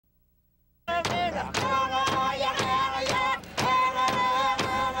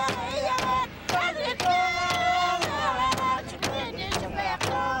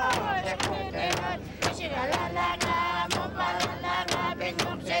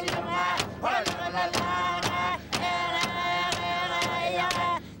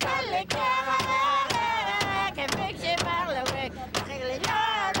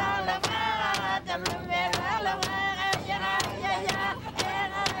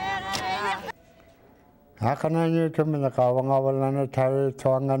Akananya kami nakawangawala tayo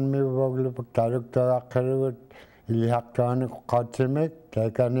SUAANGAN mi boglupag taruk to akariwit ilihak kani kachimik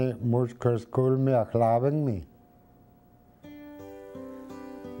kani muskar school mi aklaving mi.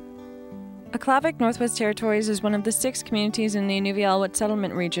 Aklavik, Northwest Territories is one of the 6 communities in the Inuvialuit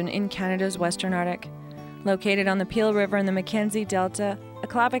settlement region in Canada's Western Arctic. Located on the Peel River in the Mackenzie Delta,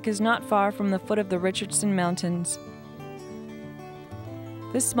 Aklavik is not far from the foot of the Richardson Mountains.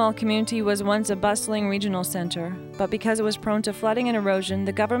 This small community was once a bustling regional center, but because it was prone to flooding and erosion,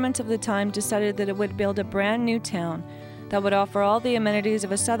 the government of the time decided that it would build a brand new town that would offer all the amenities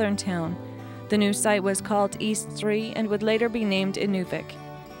of a southern town. The new site was called East 3 and would later be named Inuvik.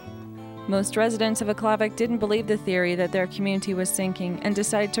 Most residents of Aklavik didn't believe the theory that their community was sinking and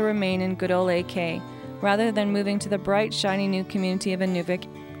decided to remain in good old AK, rather than moving to the bright, shiny new community of Inuvik.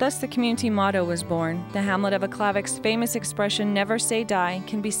 Thus the community motto was born. The hamlet of Aklavik's famous expression, "Never Say Die,"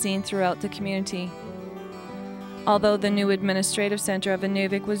 can be seen throughout the community. Although the new administrative center of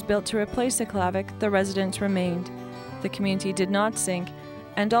Inuvik was built to replace Aklavik, the residents remained. The community did not sink,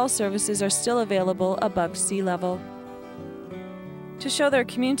 and all services are still available above sea level. To show their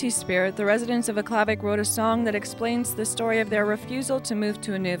community spirit, the residents of Aklavik wrote a song that explains the story of their refusal to move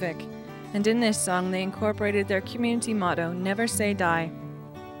to Inuvik. And in this song, they incorporated their community motto, "Never Say Die."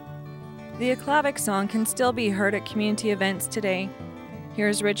 The Aklavik song can still be heard at community events today.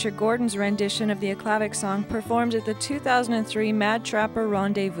 Here's Richard Gordon's rendition of the Aklavik song performed at the 2003 Mad Trapper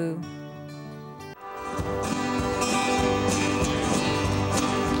Rendezvous.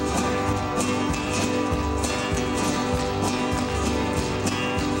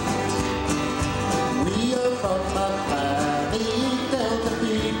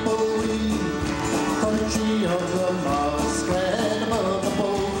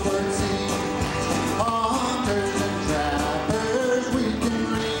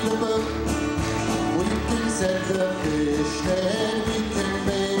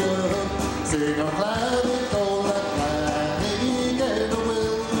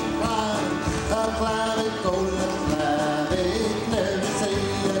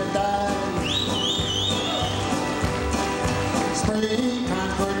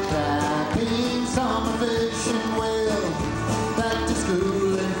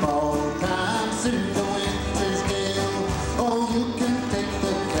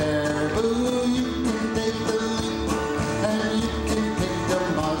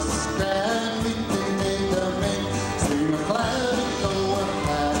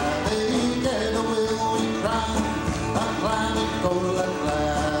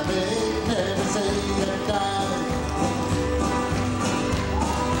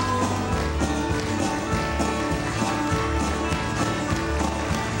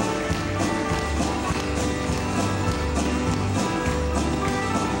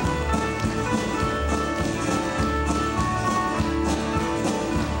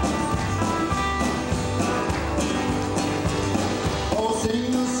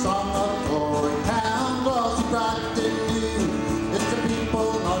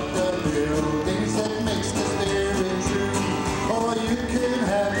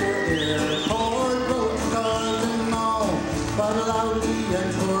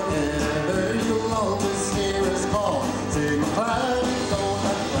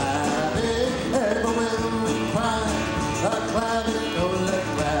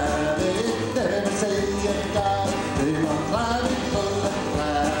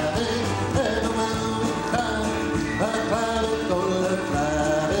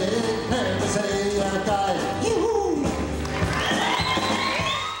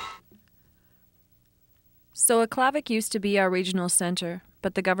 So Aklavik used to be our regional center,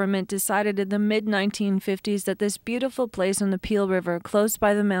 but the government decided in the mid-1950s that this beautiful place on the Peel River, close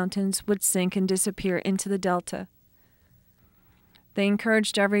by the mountains, would sink and disappear into the delta. They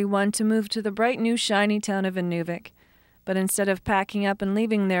encouraged everyone to move to the bright new shiny town of Inuvik, but instead of packing up and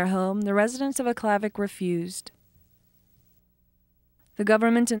leaving their home, the residents of Aklavik refused. The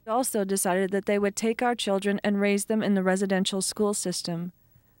government also decided that they would take our children and raise them in the residential school system.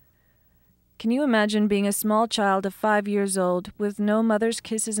 Can you imagine being a small child of 5 years old with no mother's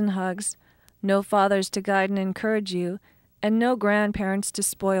kisses and hugs, no fathers to guide and encourage you, and no grandparents to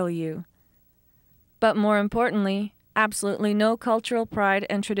spoil you? But more importantly, absolutely no cultural pride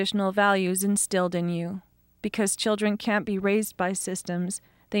and traditional values instilled in you. Because children can't be raised by systems,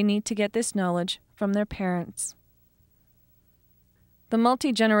 they need to get this knowledge from their parents. The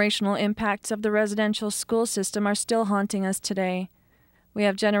multi-generational impacts of the residential school system are still haunting us today. We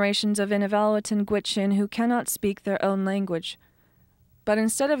have generations of Inuvialuit and Gwich'in who cannot speak their own language. But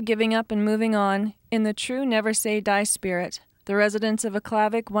instead of giving up and moving on, in the true never say die spirit, The residents of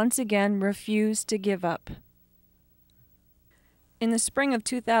Aklavik once again refused to give up. In the spring of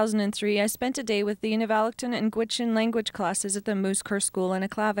 2003, I spent a day with the Inuvialuit and Gwich'in language classes at the Kerr School in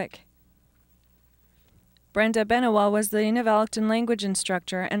Aklavik. Brenda Benoit was the Inuvialuit language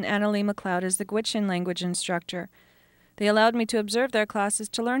instructor and Annalie McLeod is the Gwich'in language instructor. They allowed me to observe their classes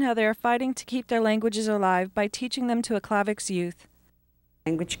to learn how they are fighting to keep their languages alive by teaching them to Aklavik's youth.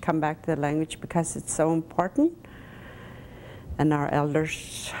 Language, come back to the language because it's so important. And our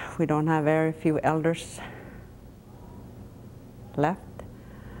elders, we don't have very few elders left.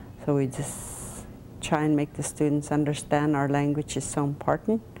 So we just try and make the students understand our language is so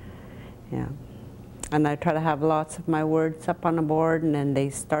important. Yeah. And I try to have lots of my words up on the board, and then they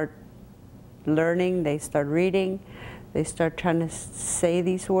start learning, they start reading, they start trying to say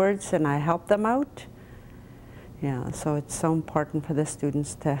these words, and I help them out. Yeah, so it's so important for the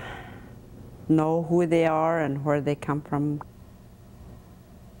students to know who they are and where they come from.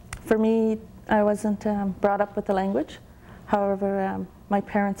 For me, I wasn't brought up with the language. However, my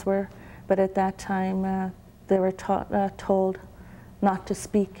parents were, but at that time they were told not to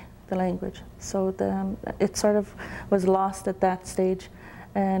speak the language. So it sort of was lost at that stage.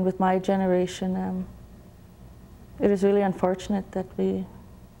 And with my generation, it is really unfortunate that we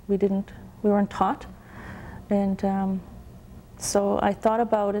weren't taught. And so I thought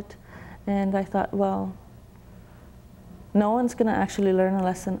about it, and I thought, well, no one's going to actually learn a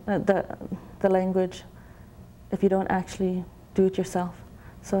lesson, the language, if you don't actually do it yourself.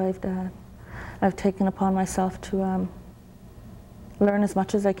 So I've taken upon myself to learn as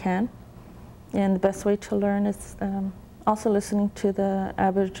much as I can, and the best way to learn is also listening to the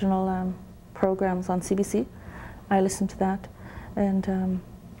Aboriginal programs on CBC. I listen to that, and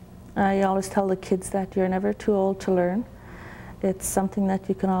I always tell the kids that you're never too old to learn. It's something that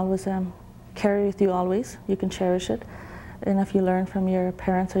you can always carry with you always. You can cherish it. And if you learn from your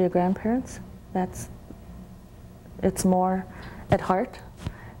parents or your grandparents, it's more at heart,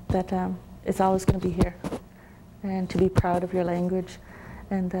 that it's always going to be here. And to be proud of your language,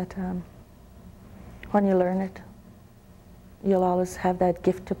 and that when you learn it, you'll always have that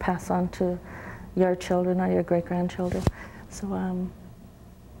gift to pass on to your children or your great-grandchildren. So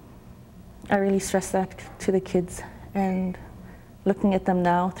I really stress that to the kids, and looking at them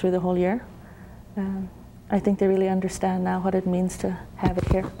now through the whole year, I think they really understand now what it means to have it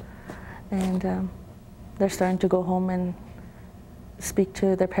here. And they're starting to go home and speak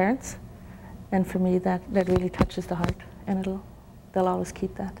to their parents. And for me, that really touches the heart, and they'll always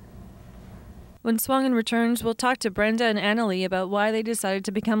keep that. When SUAANGAN returns, we'll talk to Brenda and Annalie about why they decided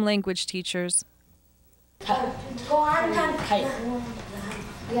to become language teachers.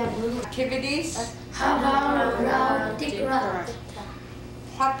 Activities?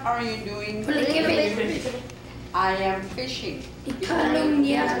 What are you doing? I am fishing.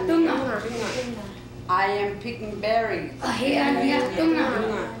 I am picking berries.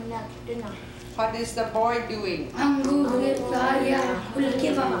 What is the boy doing?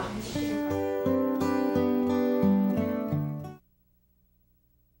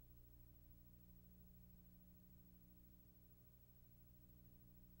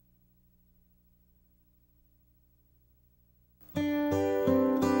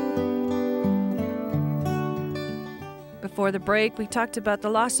 Before the break, we talked about the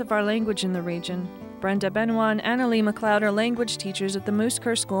loss of our language in the region. Brenda Benoit and Annalie McLeod are language teachers at the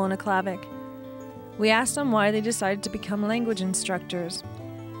Kerr School in Aklavik. We asked them why they decided to become language instructors.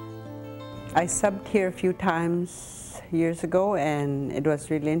 I subbed here a few times years ago, and it was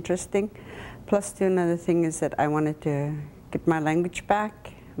really interesting. Plus, another thing is that I wanted to get my language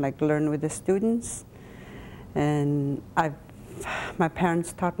back, like learn with the students. And my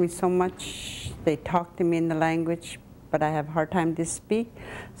parents taught me so much. They talked to me in the language, but I have a hard time to speak.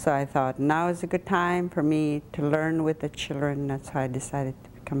 So I thought now is a good time for me to learn with the children. That's how I decided to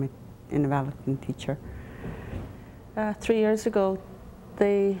become an Inuvialuit teacher. 3 years ago,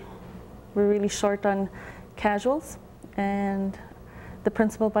 they were really short on casuals, and the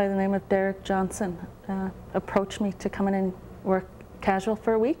principal by the name of Derek Johnson approached me to come in and work casual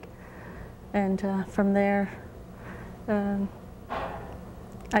for a week. And from there,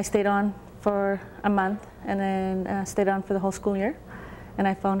 I stayed on for a month, and then stayed on for the whole school year. And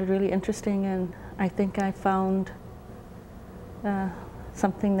I found it really interesting, and I think I found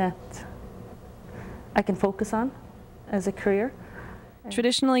something that I can focus on as a career.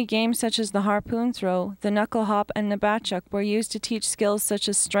 Traditionally, games such as the harpoon throw, the knuckle hop, and nabachuk were used to teach skills such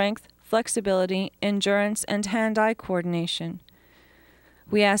as strength, flexibility, endurance, and hand-eye coordination.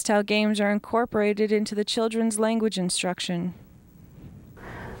 We asked how games are incorporated into the children's language instruction.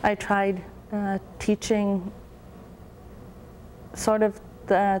 I tried teaching sort of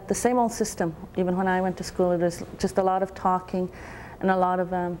the same old system. Even when I went to school, it was just a lot of talking and a lot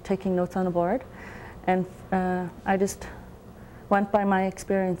of taking notes on the board. And I just went by my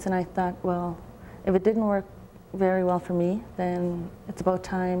experience, and I thought, well, if it didn't work very well for me, then it's about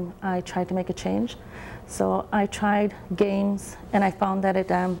time I tried to make a change. So I tried games, and I found that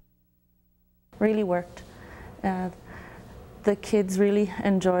it really worked. The kids really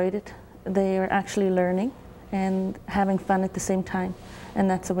enjoyed it. They were actually learning and having fun at the same time, and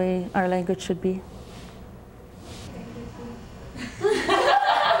that's the way our language should be.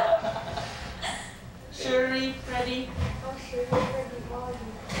 Shirley, Freddie.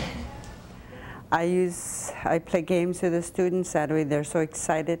 I play games with the students. That way they're so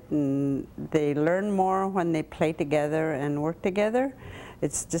excited, and they learn more when they play together and work together.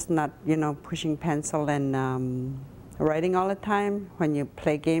 It's just not, you know, pushing pencil and writing all the time. When you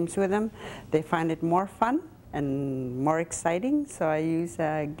play games with them, they find it more fun and more exciting. So I use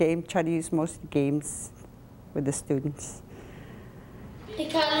try to use most games with the students. You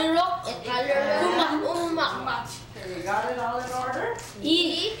got it all in order?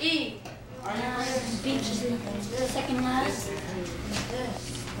 E. Beach is the second last.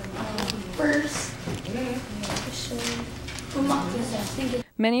 First.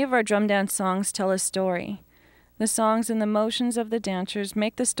 Many of our drum dance songs tell a story. The songs and the motions of the dancers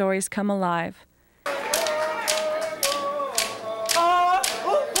make the stories come alive.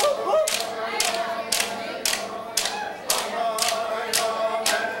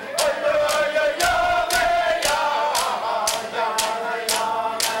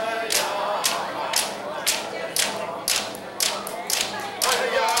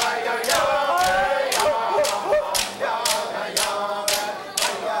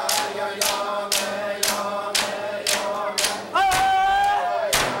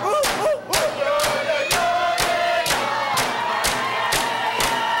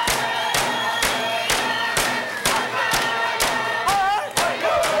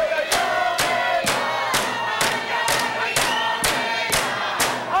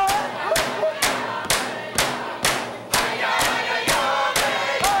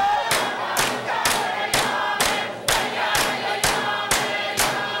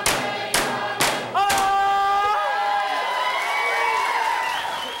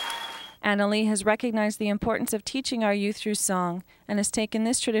 Annalie has recognized the importance of teaching our youth through song and has taken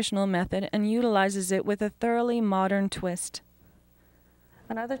this traditional method and utilizes it with a thoroughly modern twist.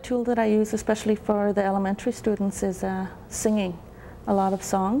 Another tool that I use, especially for the elementary students, is singing a lot of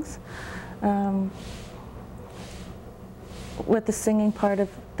songs. With the singing part of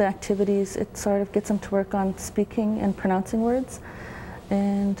the activities, it sort of gets them to work on speaking and pronouncing words.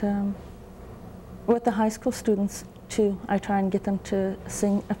 And with the high school students, too, I try and get them to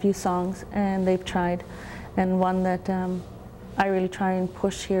sing a few songs, and they've tried. And one that I really try and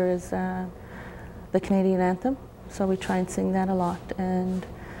push here is the Canadian anthem. So we try and sing that a lot. And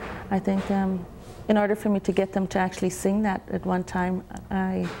I think in order for me to get them to actually sing that at one time,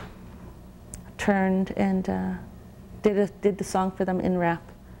 I turned and did the song for them in rap.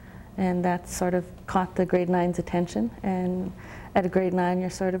 And that sort of caught the grade 9's attention. And at a grade 9, you're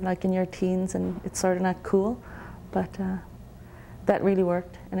sort of like in your teens, and it's sort of not cool. But that really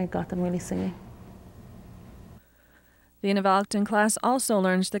worked, and it got them really singing. The Inuvialuit class also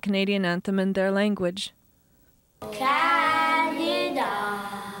learns the Canadian anthem in their language. Canada,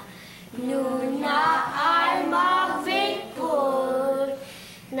 nuna ay mavigpod,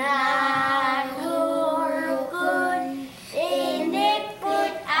 nagurukod,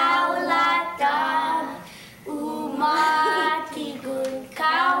 inipod aulatam, umatigod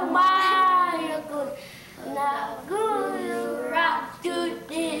kaumayakod, nagulurak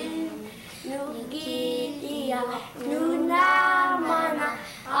tudin, nugitiya, nunamana,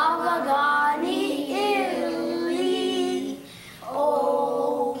 awagani ili.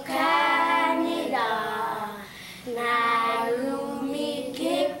 Oh, Canada,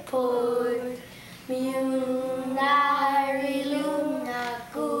 narumikipod, miyunarilum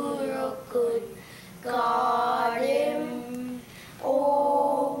nakurukod, karim.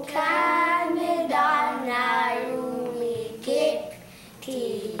 Oh, Canada,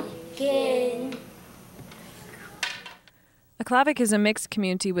 narumikiptikin. Aklavik is a mixed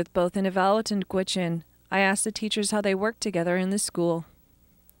community with both Inuvialuit and Gwich'in. I asked the teachers how they work together in the school.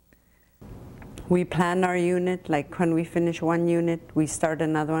 We plan our unit, like when we finish one unit, we start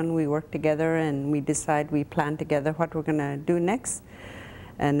another one, we work together and we decide, we plan together what we're gonna do next.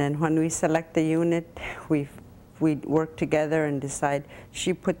 And then when we select the unit, we work together and decide,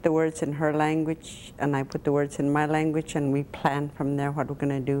 she put the words in her language and I put the words in my language, and we plan from there what we're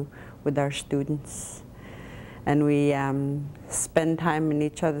gonna do with our students. and we spend time in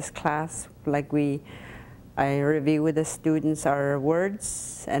each other's class. Like I review with the students our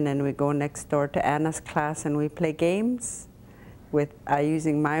words, and then we go next door to Anna's class and we play games with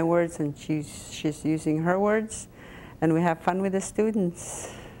using my words and she's using her words, and we have fun with the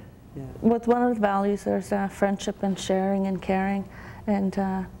students. Yeah. With one of the values, there's friendship and sharing and caring,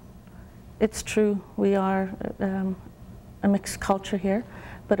 and it's true, we are a mixed culture here,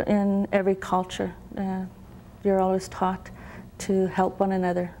 but in every culture, you're always taught to help one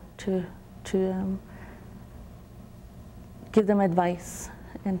another, to give them advice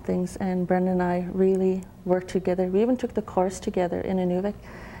and things, and Brenda and I really work together. We even took the course together in Inuvik,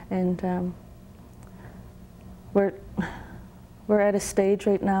 and we're at a stage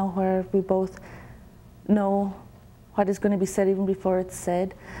right now where we both know what is going to be said even before it's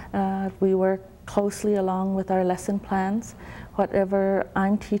said. We work closely along with our lesson plans. Whatever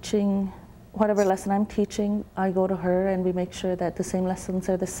lesson I'm teaching, I go to her and we make sure that the same lessons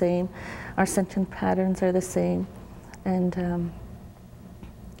are the same, our sentence patterns are the same, and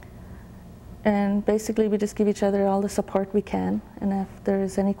basically we just give each other all the support we can, and if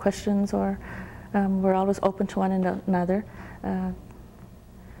there's any questions, or we're always open to one another.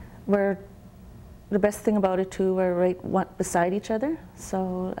 The best thing about it too, we're right beside each other,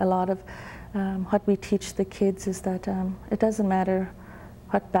 so a lot of what we teach the kids is that it doesn't matter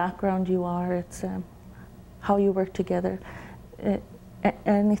what background you are, it's how you work together.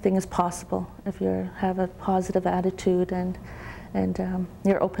 Anything is possible if you have a positive attitude and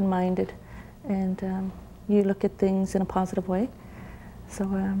you're open-minded and you look at things in a positive way. So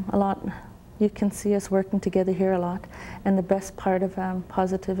you can see us working together here a lot, and the best part of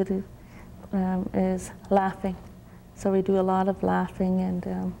positivity is laughing. So we do a lot of laughing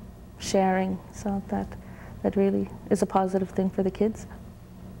and sharing, so that really is a positive thing for the kids.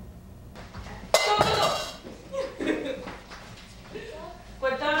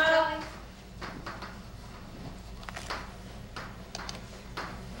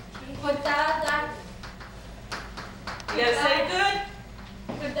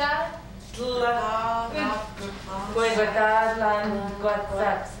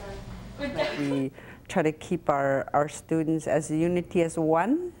 We try to keep our students as a unity, as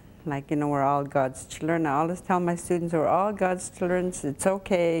one. Like, you know, we're all God's children. I always tell my students we're all God's children. It's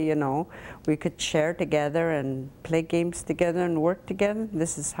okay, you know. We could share together and play games together and work together.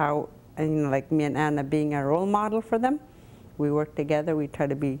 This is how, you know, like me and Anna being a role model for them. We work together. We try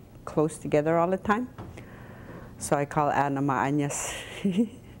to be close together all the time. So I call Anna my Anyas.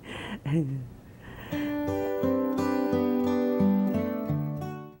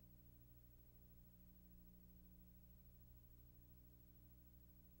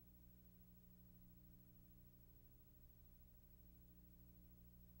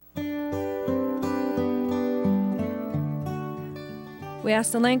 We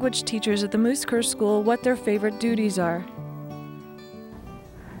asked the language teachers at the Moose Kerr School what their favorite duties are.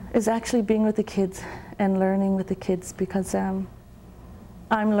 Is actually being with the kids and learning with the kids, because I'm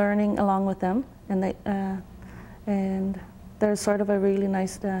learning along with them, and there's sort of a really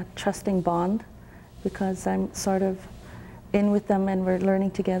nice trusting bond, because I'm sort of in with them and we're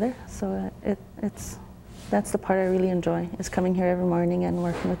learning together. So that's the part I really enjoy, is coming here every morning and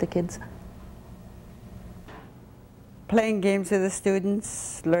working with the kids. Playing games with the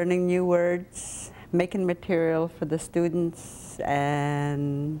students, learning new words, making material for the students,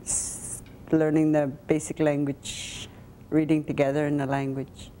 and learning the basic language, reading together in the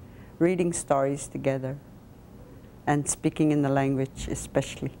language, reading stories together, and speaking in the language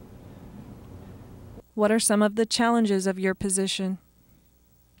especially. What are some of the challenges of your position?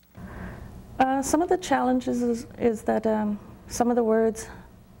 Some of the challenges is that some of the words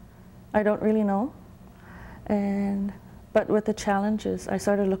I don't really know. But with the challenges, I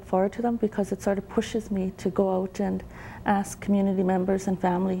sort of look forward to them, because it sort of pushes me to go out and ask community members and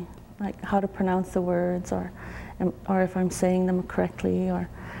family, like how to pronounce the words, or if I'm saying them correctly. Or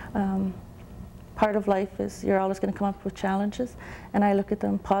part of life is you're always going to come up with challenges, and I look at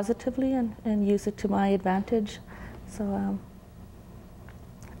them positively and use it to my advantage. So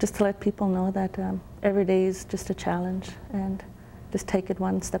just to let people know that every day is just a challenge, and just take it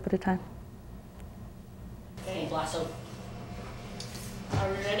one step at a time. Okay, blossom. Are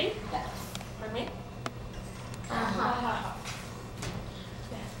we ready? Yeah. For me?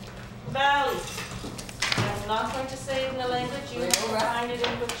 Valley. I'm not going to say it in the language. You have to find it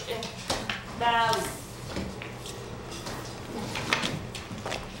in which valley.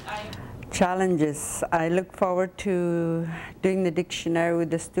 Challenges. I look forward to doing the dictionary with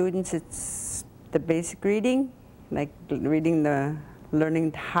the students. It's the basic reading, like reading the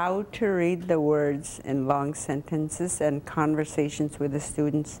learning how to read the words in long sentences and conversations with the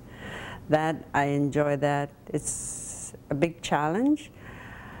students. That I enjoy that. It's a big challenge,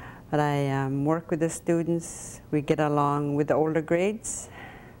 but I work with the students. We get along with the older grades.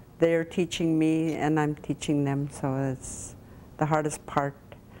 They're teaching me and I'm teaching them, so it's the hardest part.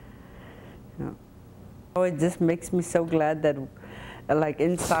 You know. Oh, it just makes me so glad that, like,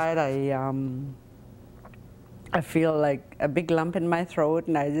 inside I feel like a big lump in my throat,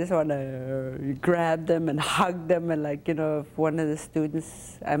 and I just want to grab them and hug them. And, like, you know, if one of the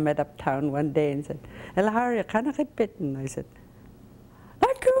students I met uptown one day and said, "Elahari, kana kipit," and I said,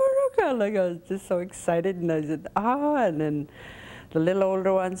 "Akuruka," like, I was just so excited, and I said, "Ah," and then the little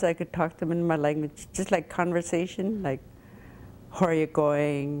older ones, I could talk to them in my language, just like conversation, like, "Where are you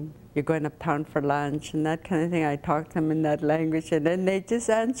going? You're going uptown for lunch," and that kind of thing. I talk to them in that language, and then they just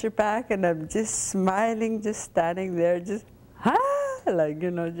answer back, and I'm just smiling, just standing there, just, like,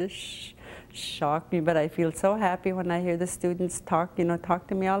 you know, just shock me. But I feel so happy when I hear the students talk, you know, talk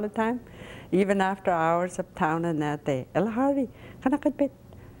to me all the time, even after hours uptown and that day. "Elahari, kanakadbit,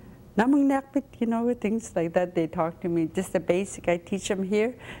 namang nakbit," you know, things like that. They talk to me, just the basic. I teach them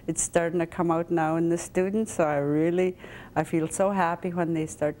here. It's starting to come out now in the students, so I feel so happy when they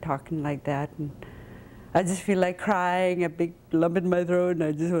start talking like that. And I just feel like crying, a big lump in my throat, and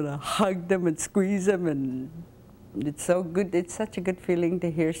I just want to hug them and squeeze them. And it's so good. It's such a good feeling to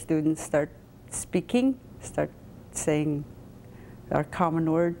hear students start speaking, start saying our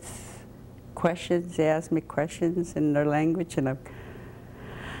common words, questions. They ask me questions in their language, and I'm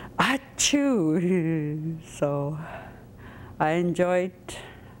achoo! So I enjoy it.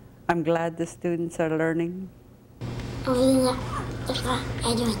 I'm glad the students are learning.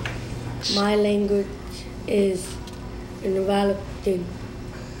 My language is Inuvialuit.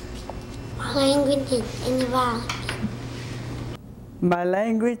 My language is Inuvialuit. My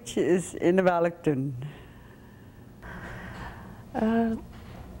language is Inuvialuit.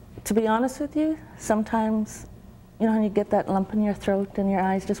 To be honest with you, sometimes, you know, when you get that lump in your throat and your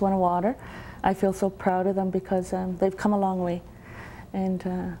eyes just want to water, I feel so proud of them because they've come a long way.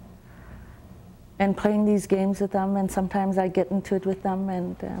 And playing these games with them, and sometimes I get into it with them,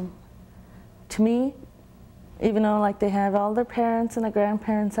 and to me, even though, like, they have all their parents and their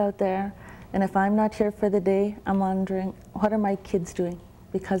grandparents out there, and if I'm not here for the day, I'm wondering, what are my kids doing?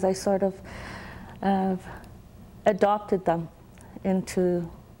 Because I sort of adopted them into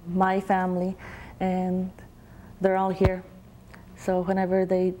my family, and they're all here. So whenever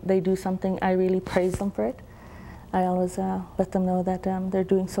they do something, I really praise them for it. I always let them know that they're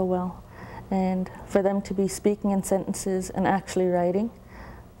doing so well. And for them to be speaking in sentences and actually writing,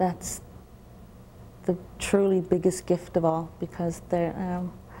 that's the truly biggest gift of all, because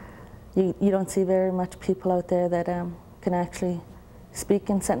you don't see very much people out there that can actually speak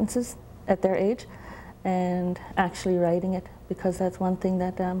in sentences at their age and actually writing it, because that's one thing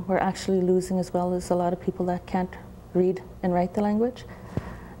that we're actually losing as well, as a lot of people that can't read and write the language.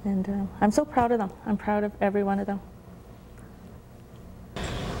 And I'm so proud of them. I'm proud of every one of them.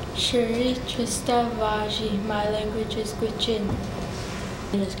 Shuri Trista Vaji, my language is Gwich'in.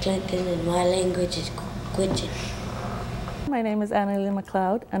 My name is Clinton and my language is Gwich'in. My name is Annalyn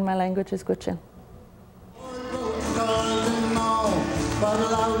McLeod and my language is Gwich'in.